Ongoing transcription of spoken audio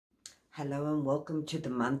Hello and welcome to the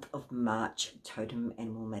month of March Totem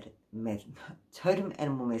Animal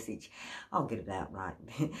Message. I'll get it out right.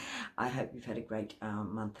 I hope you've had a great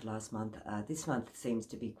month last month. This month seems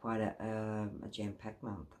to be quite a jam-packed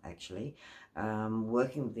month actually.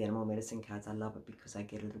 Working with the animal medicine cards, I love it because I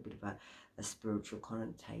get a little bit of a spiritual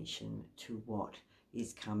connotation to what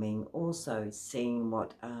is coming, also seeing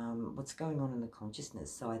what's going on in the consciousness.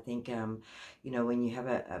 So I think you know, when you have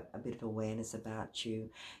a bit of awareness about you,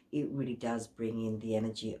 it really does bring in the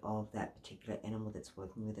energy of that particular animal that's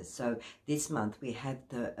working with us. So this month we have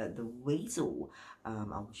the weasel. I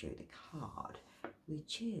will show you the card,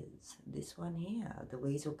 which is this one here, the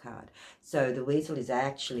weasel card. So the weasel is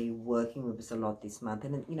actually working with us a lot this month,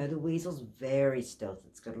 and you know, the weasel's very stealthy.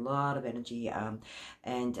 It's got a lot of energy,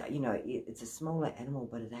 and you know, it's a smaller animal,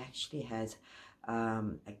 but it actually has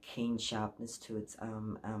a keen sharpness to its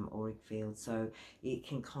auric field, so it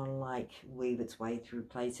can kind of like weave its way through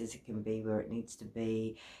places. It can be where it needs to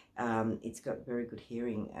be. It's got very good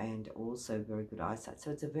hearing and also very good eyesight,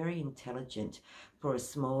 so it's a very intelligent, for a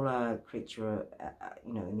smaller creature,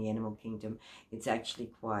 you know, in the animal kingdom. It's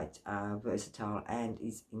actually quite versatile and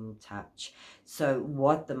is in touch. So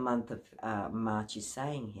what the month of March is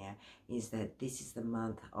saying here is that this is the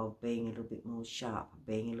month of being a little bit more sharp,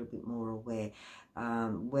 being a little bit more aware.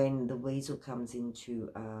 When the weasel comes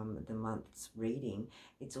into the month's reading,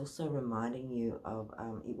 it's also reminding you of,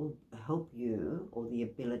 it will help you, or the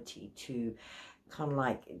ability to kind of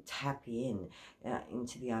like tap in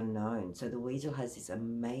into the unknown. So the weasel has this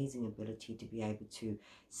amazing ability to be able to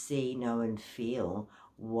see, know and feel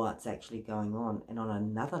what's actually going on. And on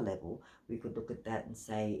another level, we could look at that and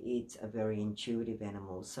say it's a very intuitive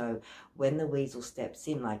animal. So when the weasel steps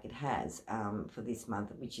in, like it has for this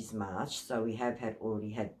month, which is March, so we have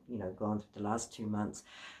already had, you know, gone through the last 2 months.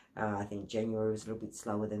 I think January was a little bit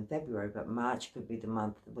slower than February, but March could be the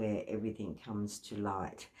month where everything comes to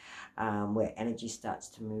light, where energy starts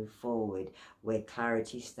to move forward, where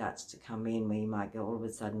clarity starts to come in, where you might go all of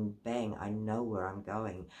a sudden, bang, I know where I'm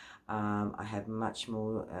going. I have much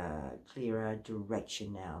more clearer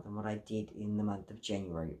direction now than what I did in the month of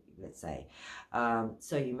January, let's say.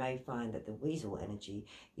 So you may find that the weasel energy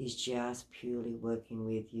is just purely working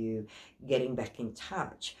with you, getting back in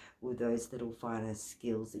touch with those little finer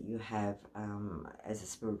skills that you have as a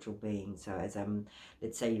spiritual being. So as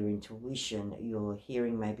let's say your intuition, your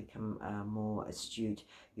hearing may become more astute,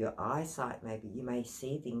 your eyesight, maybe you may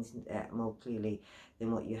see things more clearly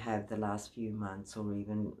than what you have the last few months, or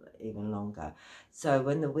even longer. So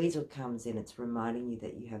when the weasel comes in, it's reminding you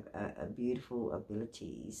that you have a beautiful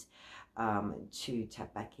abilities to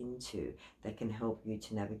tap back into, that can help you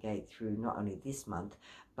to navigate through not only this month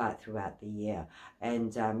but throughout the year.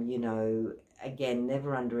 And you know, again,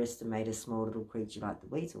 never underestimate a small little creature like the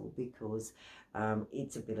weasel, because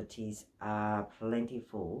its abilities are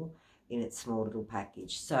plentiful in its small little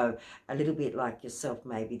package. So a little bit like yourself,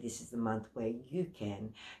 maybe this is the month where you can,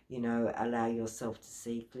 you know, allow yourself to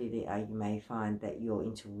see clearly. You may find that your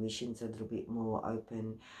intuition's a little bit more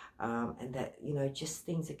open, and that, you know, just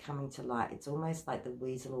things are coming to light. It's almost like the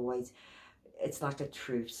weasel always, it's like a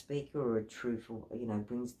truth speaker, or a truth, you know,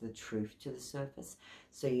 brings the truth to the surface.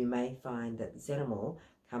 So you may find that this animal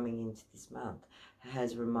coming into this month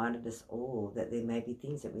has reminded us all that there may be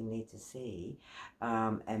things that we need to see,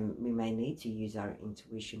 and we may need to use our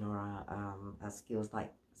intuition or our skill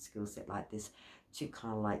set like this to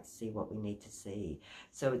kind of like see what we need to see.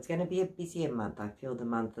 So it's going to be a busier month. I feel the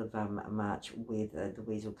month of March, with the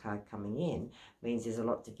weasel card coming in, means there's a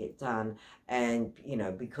lot to get done. And, you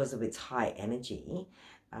know, because of its high energy,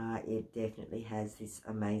 it definitely has this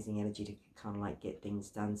amazing energy to kind of like get things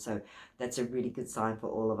done. So that's a really good sign for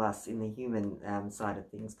all of us in the human side of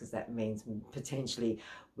things, because that means potentially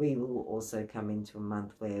we will also come into a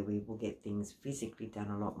month where we will get things physically done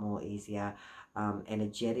a lot more easier,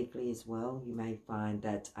 energetically as well. You may find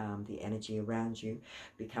that the energy around you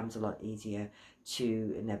becomes a lot easier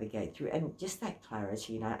to navigate through, and just that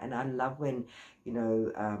clarity, you know. And I love when, you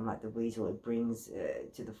know, like the weasel, it brings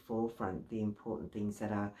to the forefront the important things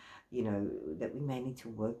that are, you know, that we may need to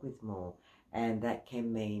work with more. And that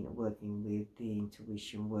can mean working with the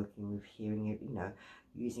intuition, working with hearing, you know,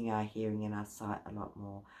 using our hearing and our sight a lot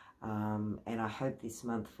more. And I hope this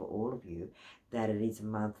month for all of you that it is a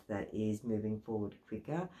month that is moving forward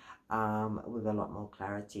quicker, with a lot more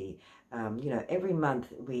clarity. You know, every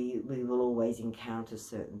month we will always encounter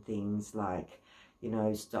certain things like, you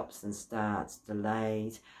know, stops and starts,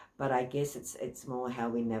 delays, but I guess it's more how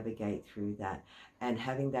we navigate through that, and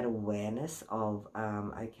having that awareness of,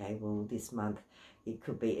 okay, well, this month it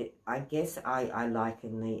could be, I guess I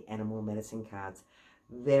liken the animal medicine cards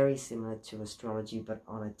very similar to astrology, but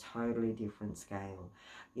on a totally different scale.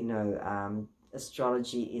 You know,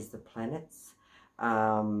 astrology is the planets.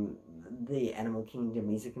 The animal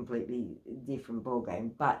kingdom is a completely different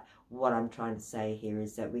ballgame. But what I'm trying to say here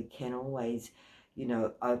is that we can always, you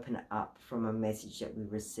know, open up from a message that we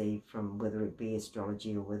receive from, whether it be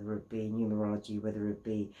astrology or whether it be numerology, whether it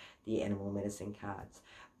be the animal medicine cards.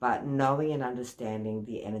 But knowing and understanding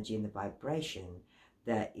the energy and the vibration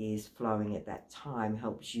that is flowing at that time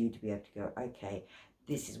helps you to be able to go, okay,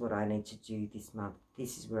 this is what I need to do this month.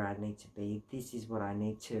 This is where I need to be. This is what I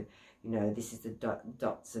need to, you know, this is the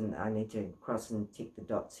dots, and I need to cross and tick the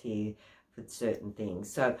dots here for certain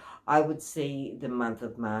things. So I would see the month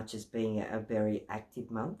of March as being a very active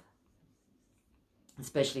month,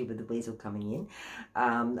 especially with the weasel coming in,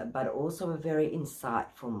 but also a very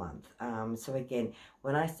insightful month. So again,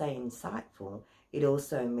 when I say insightful, it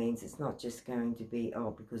also means it's not just going to be,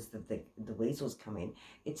 oh, because the weasels come in.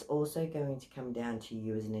 It's also going to come down to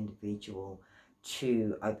you as an individual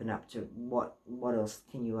to open up to what else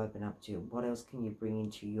can you open up to? What else can you bring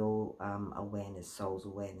into your awareness, soul's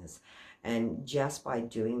awareness? And just by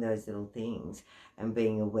doing those little things and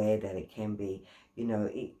being aware that it can be, you know,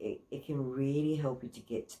 it can really help you to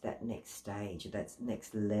get to that next stage, that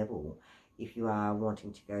next level, if you are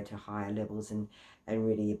wanting to go to higher levels and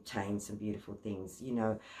really obtain some beautiful things. You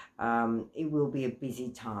know, it will be a busy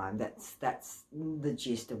time. That's the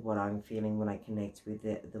gist of what I'm feeling when I connect with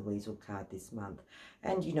the weasel card this month.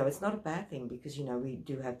 And, you know, it's not a bad thing, because, you know, we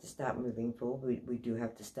do have to start moving forward. We do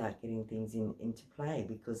have to start getting things into play,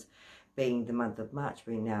 because being the month of March,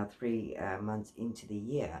 we're now 3 months into the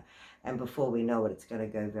year, and before we know it, it's going to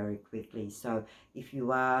go very quickly. So if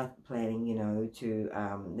you are planning, you know, to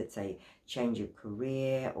let's say change your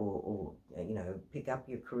career, or you know, pick up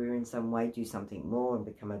your career in some way, do something more and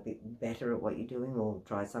become a bit better at what you're doing, or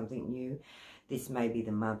try something new, this may be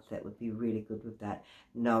the month that would be really good with that,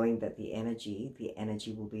 knowing that the energy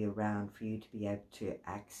will be around for you to be able to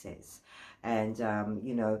access. And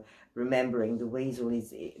you know, remembering the weasel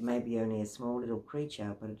is maybe only a small little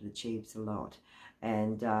creature, but it achieves a lot.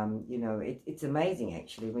 And you know, it's amazing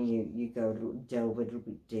actually when you go delve a little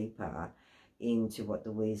bit deeper into what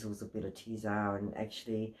the weasel's abilities are. And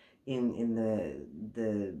actually in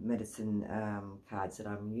the medicine cards that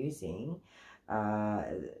I'm using,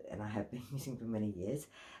 and I have been using for many years,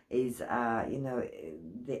 is you know,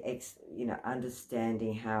 you know,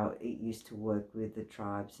 understanding how it used to work with the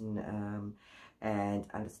tribes, and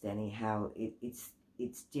understanding how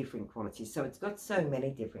it's different qualities. So it's got so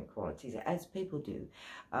many different qualities, as people do,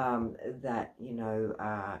 that, you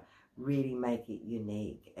know, really make it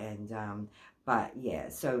unique. And but yeah,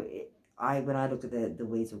 so when I look at the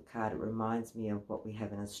weasel card, it reminds me of what we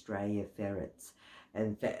have in Australia, ferrets.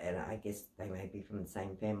 And I guess they may be from the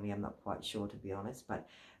same family. I'm not quite sure, to be honest. But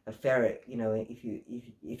a ferret, you know,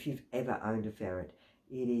 if you've ever owned a ferret,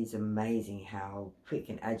 it is amazing how quick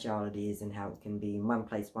and agile it is, and how it can be in one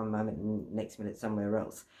place one moment and next minute somewhere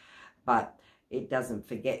else. But it doesn't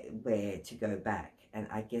forget where to go back. And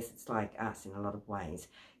I guess it's like us in a lot of ways.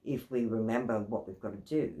 If we remember what we've got to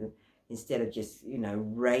do, instead of just, you know,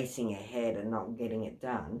 racing ahead and not getting it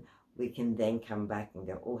done, we can then come back and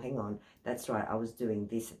go, oh, hang on, that's right, I was doing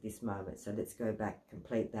this at this moment, so let's go back,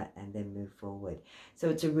 complete that, and then move forward. So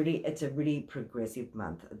it's a really progressive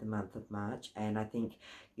month, the month of March. And I think,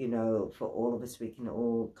 you know, for all of us, we can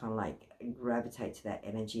all kind of like gravitate to that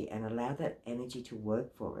energy and allow that energy to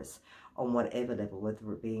work for us on whatever level,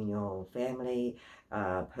 whether it be in your family,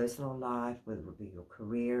 personal life, whether it be your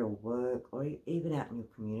career or work, or even out in your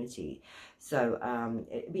community. So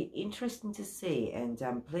it'd be interesting to see. And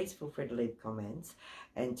please feel free to leave comments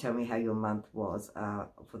and tell me how your month was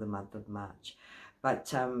for the month of March.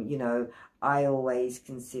 But, you know, I always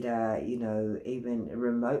consider, you know, even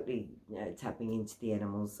remotely, you know, tapping into the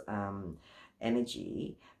animals'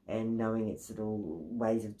 energy and knowing its little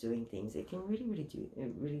ways of doing things, it can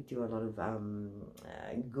really do a lot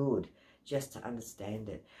of good just to understand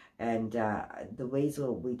it. And the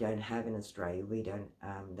weasel we don't have in Australia. We don't,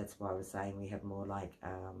 that's why I was saying we have more like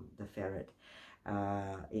the ferret.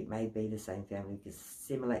 It may be the same family, because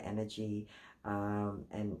similar energy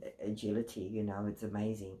and agility, you know, it's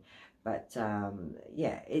amazing. But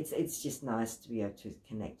yeah, it's just nice to be able to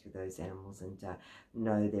connect with those animals and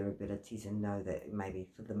know their abilities, and know that maybe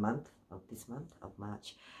for this month of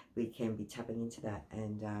March, we can be tapping into that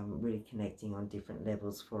and really connecting on different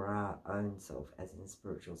levels for our own self, as in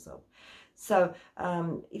spiritual self. So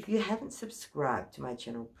if you haven't subscribed to my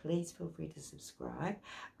channel, please feel free to subscribe.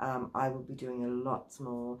 I will be doing a lot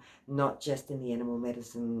more, not just in the animal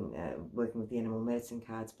medicine, working with the animal medicine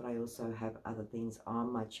cards, but I also have other things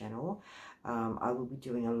on my channel. I will be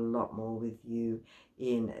doing a lot more with you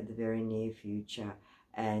in the very near future.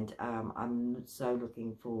 And I'm so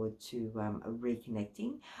looking forward to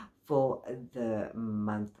reconnecting for the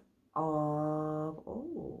month of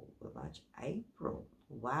March, April.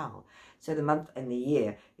 Wow. So the month and the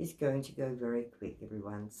year is going to go very quick,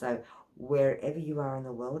 everyone. So wherever you are in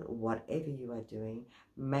the world, whatever you are doing,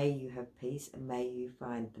 may you have peace, and may you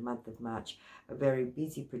find the month of March a very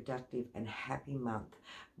busy, productive and happy month,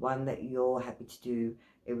 one that you're happy to do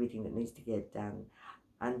everything that needs to get done.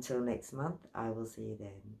 Until next month, I will see you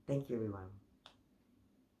then. Thank you, everyone.